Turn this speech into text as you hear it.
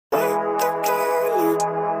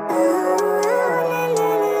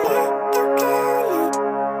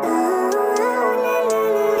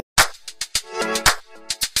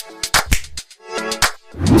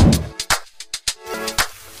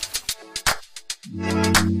Hello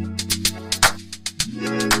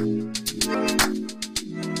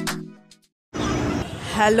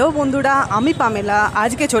বন্ধুরা, আমি Pamela.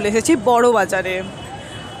 আজকে চলে এসেছি বড় বাজারে,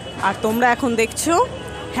 আর তোমরা এখন দেখছো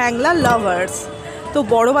হ্যাংলা লাভার্স। তো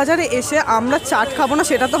বড় বাজারে এসে আমরা চাট খাবো না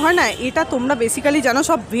সেটা তো হয় না। এটা তোমরা বেসিক্যালি জানো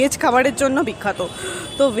সব ভেজ খাবারের জন্য বিখ্যাত।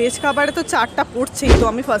 তো ভেজ খাবারে তো চাটটা পড়ছেই, তো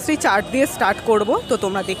আমি ফার্স্টেই চাট দিয়ে স্টার্ট করব, তো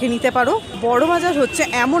তোমরা দেখে নিতে পারো। বড় বাজার হচ্ছে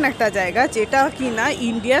এমন একটা জায়গা যেটা কি না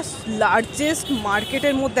ইন্ডিয়ার লার্জেস্ট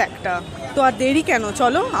মার্কেটের মধ্যে একটা। তো আর দেরি কেন,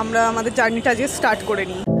 চলো আমরা আমাদের জার্নিটা আজকে স্টার্ট করে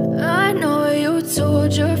নিই। I know you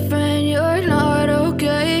told your friend you're not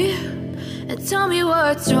okay, and tell me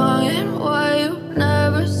what's wrong and why you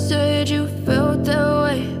never said you felt that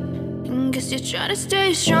way. And guess you're trying to stay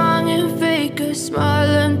strong and fake a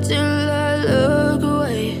smile until I look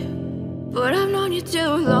away. But I've known you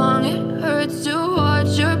too long, it hurts to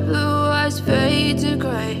watch your blue eyes fade to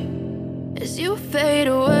gray as you fade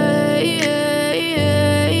away,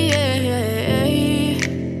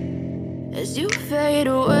 as you fade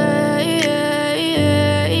away.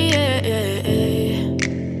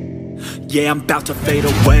 Yeah, I'm about to fade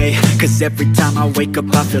away, cause every time I wake up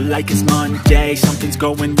I feel like it's Monday. Something's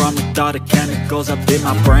going wrong with all the chemicals up in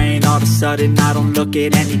my brain. All of a sudden I don't look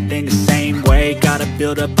at anything the same way. Gotta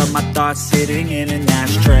build up of my thoughts sitting in an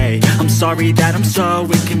ashtray. I'm sorry that I'm so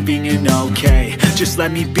inconvenient, okay. Just let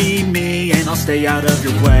me be me and I'll stay out of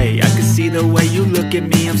your way. I can see the way you look at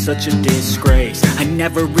me, I'm such a disgrace. I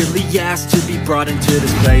never really asked to be brought into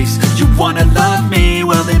this place. You wanna love me?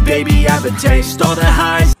 Well then baby have a taste. All the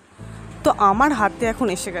highs. তো আমার হাতে এখন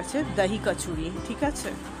এসে গেছে দহি কচুরি, ঠিক আছে।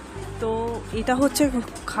 তো এটা হচ্ছে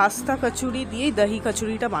খাস্তা কচুরি দিয়েই দহি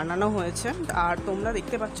কচুরিটা বানানো হয়েছে, আর তোমরা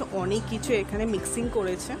দেখতে পাচ্ছ অনেক কিছু এখানে মিক্সিং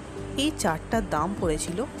করেছে। এই চাটটার দাম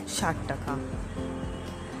পড়েছিল 60 টাকা।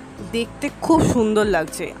 দেখতে খুব সুন্দর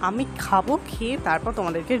লাগছে। আমি খাবো, খেয়ে তারপর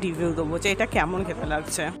তোমাদেরকে রিভিউ দেবো যে এটা কেমন খেতে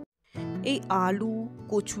লাগছে। এই আলু,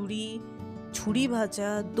 কচুরি, ছুরি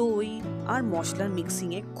ভাজা, দই আর মশলার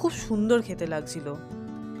মিক্সিংয়ে খুব সুন্দর খেতে লাগছিল।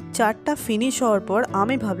 চাটটা ফিনিশ হওয়ার পর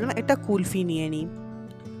আমি ভাবলাম একটা কুলফি নিয়ে নিই।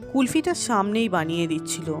 কুলফিটা সামনেই বানিয়ে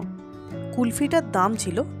দিচ্ছিল। কুলফিটার দাম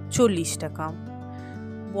ছিল 40 টাকা।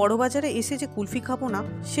 বড় বাজারে এসে যে কুলফি খাবো না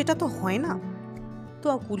সেটা তো হয় না। তো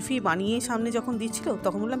কুলফি বানিয়ে সামনে যখন দিচ্ছিল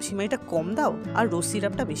তখন বললাম সিমাইটা কম দাও আর রোজ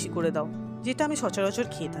সিরাপটা বেশি করে দাও, যেটা আমি সচরাচর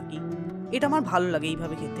খেয়ে থাকি। এটা আমার ভালো লাগে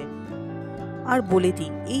এইভাবে খেতে। আর বলে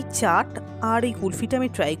দিই, এই চাট আর এই কুলফিটা আমি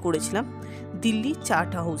ট্রাই করেছিলাম দিল্লি চাট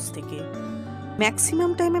হাউস থেকে।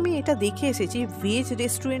 ম্যাক্সিমাম টাইম আমি এটা দেখে এসেছি, ভেজ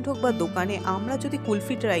রেস্টুরেন্ট হোক বা দোকানে আমরা যদি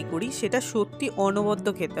কুলফি ট্রাই করি সেটা সত্যি অনবদ্য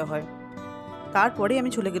খেতে হয়। তারপরে আমি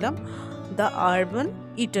চলে গেলাম দ্য আরবান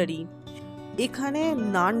ইটারি। এখানে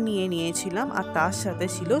নান নিয়েছিলাম আর তার সাথে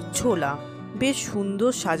ছিল ছোলা। বেশ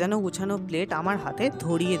সুন্দর সাজানো গুছানো প্লেট আমার হাতে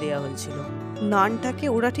ধরিয়ে দেওয়া হয়েছিল। নানটাকে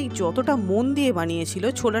ওরা ঠিক যতটা মন দিয়ে বানিয়েছিল,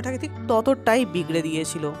 ছোলাটাকে ঠিক ততটাই বিগড়ে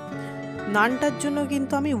দিয়েছিল। নানটার জন্য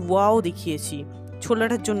কিন্তু আমি ওয়াও দেখিয়েছি,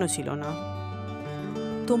 ছোলাটার জন্য ছিল না।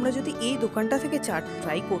 তোমরা যদি এই দোকানটা থেকে চাট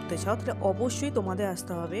ট্রাই করতে চাও তাহলে অবশ্যই তোমাদের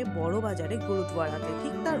আসতে হবে বড় বাজারে গুরুদ্বারাতে।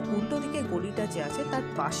 ঠিক তার উল্টো দিকে গলিটা যে আছে তার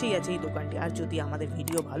পাশেই আছে এই দোকানটি। আর যদি আমাদের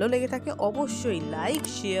ভিডিও ভালো লেগে থাকে অবশ্যই লাইক,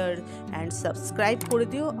 শেয়ার অ্যান্ড সাবস্ক্রাইব করে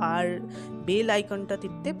দিও, আর বেল আইকনটা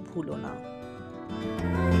টিপতে ভুলো না।